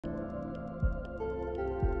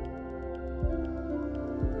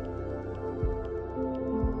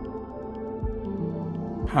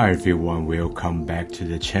Hi everyone, welcome back to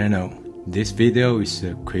the channel. This video is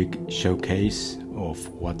a quick showcase of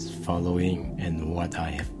what's following and what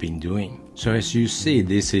I have been doing. So as you see,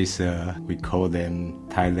 this is we call them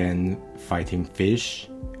Thailand fighting fish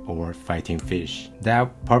or fighting fish.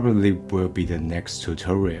 That probably will be the next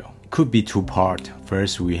tutorial. Could be two-part.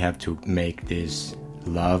 First we have to make this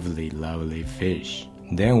lovely fish.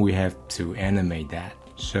 Then we have to animate that.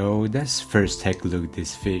 So let's first take a look at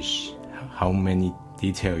this fish. How many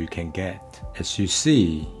detail you can get. As you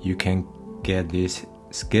see, you can get this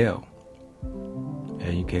scale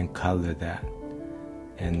and you can color that,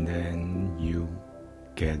 and then you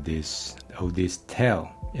get this tail.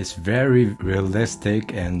 It's very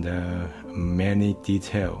realistic and many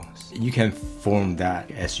details. You can form that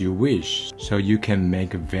as you wish, so you can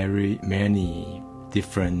make very many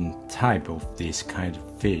different type of this kind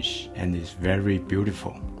of fish, and it's very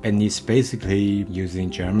beautiful. And it's basically using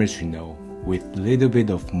geometry node with little bit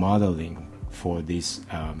of modeling for this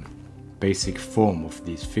basic form of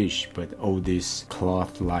this fish, but all this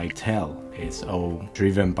cloth-like tail is all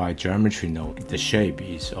driven by geometry node. The shape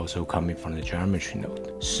is also coming from the geometry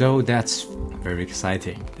node. So that's very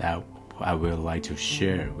exciting that I would like to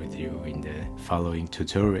share with you in the following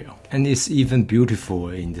tutorial. And it's even beautiful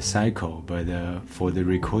in the cycle, but for the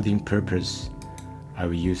recording purpose, I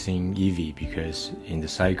will using Eevee because in the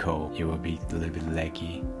cycle it will be a little bit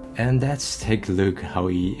laggy. And let's take a look how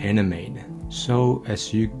he animated. So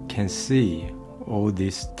as you can see, all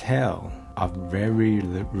these tail are very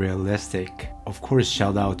realistic. Of course,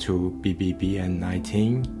 shout out to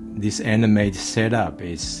BBBN19. This animate setup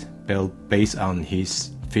is built based on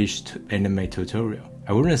his fish anime tutorial.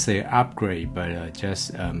 I wouldn't say upgrade, but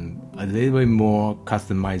just a little bit more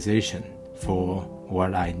customization for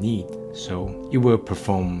what I need. So it will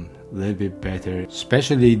perform a little bit better.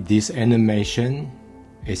 Especially this animation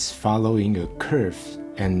is following a curve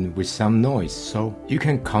and with some noise, so you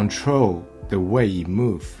can control the way it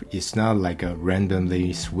moves. It's not like a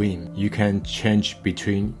randomly swim. You can change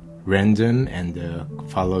between random and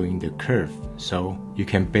following the curve, so you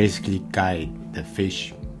can basically guide the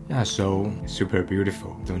fish. Yeah, so super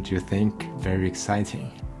beautiful, don't you think? Very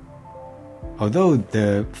exciting. Although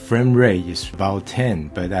the frame rate is about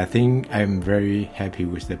 10, but I think I'm very happy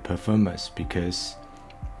with the performance because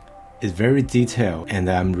it's very detailed and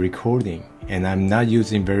I'm recording and I'm not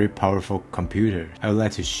using very powerful computer. I would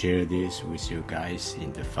like to share this with you guys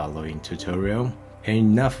in the following tutorial. And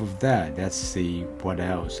enough of that, let's see what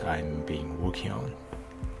else I'm been working on.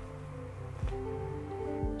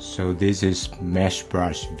 So this is Mesh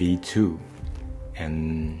Brush V2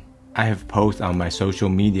 and I have posted on my social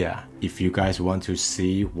media. If you guys want to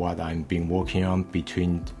see what I've been working on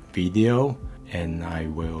between video, and I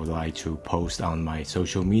will like to post on my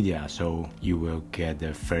social media, so you will get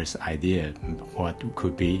the first idea what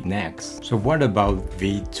could be next. So what about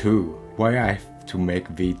V2? Why I have to make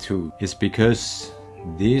V2 is because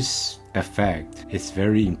this effect is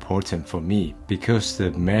very important for me, because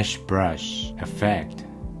the mesh brush effect,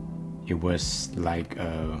 it was like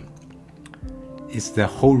it's the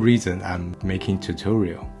whole reason I'm making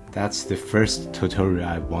tutorial. That's the first tutorial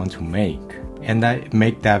I want to make, and I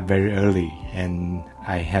make that very early, and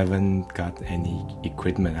I haven't got any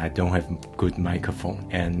equipment. I don't have good microphone,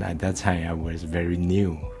 and at that time I was very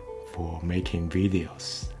new for making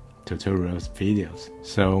videos, tutorials videos.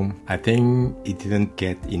 So I think it didn't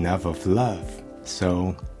get enough of love,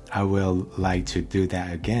 so I will like to do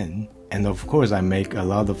that again. And of course I make a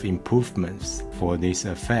lot of improvements for this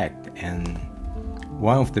effect, and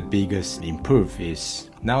one of the biggest improve is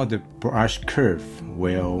now the brush curve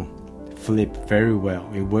will flip very well.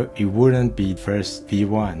 It wouldn't be first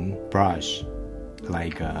V1 brush,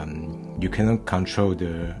 like you cannot control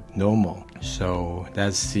the normal. So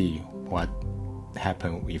let's see what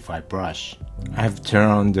happens if I brush. I have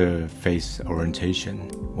turned on the face orientation.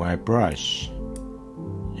 When I brush,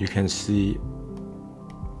 you can see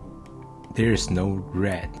there is no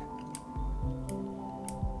red.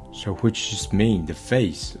 So which just means the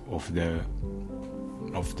face of the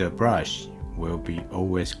brush will be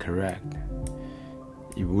always correct.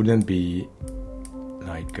 It wouldn't be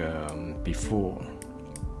like before.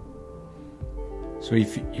 So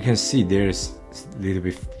if you can see there's a little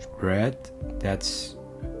bit red, that's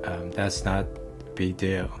not a big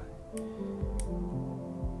deal.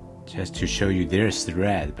 Just to show you there's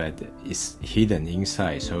red, but it's hidden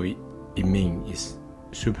inside, so it means it's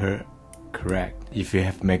super correct. If you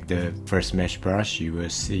have make the first mesh brush, you will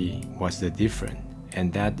see what's the difference,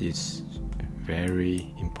 and that is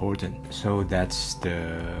very important. So that's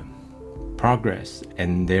the progress,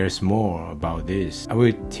 and there's more about this. I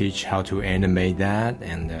will teach how to animate that,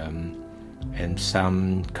 and and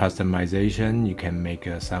some customization. You can make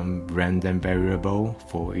some random variable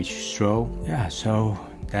for each stroke. Yeah, so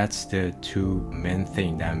that's the two main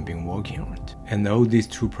things that I've been working on. And all these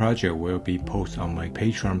two projects will be posted on my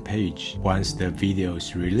Patreon page once the video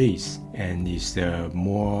is released, and it's the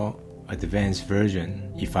more advanced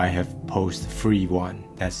version. If I have post free one,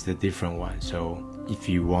 that's the different one. So if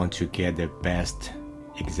you want to get the best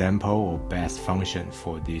example or best function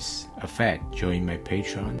for this effect, join my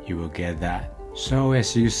Patreon, you will get that. So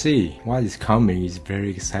as you see, what is coming is very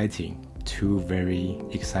exciting. Two very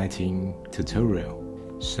exciting tutorials.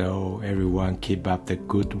 So everyone keep up the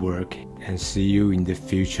good work and see you in the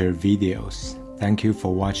future videos. Thank you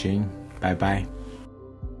for watching. Bye bye.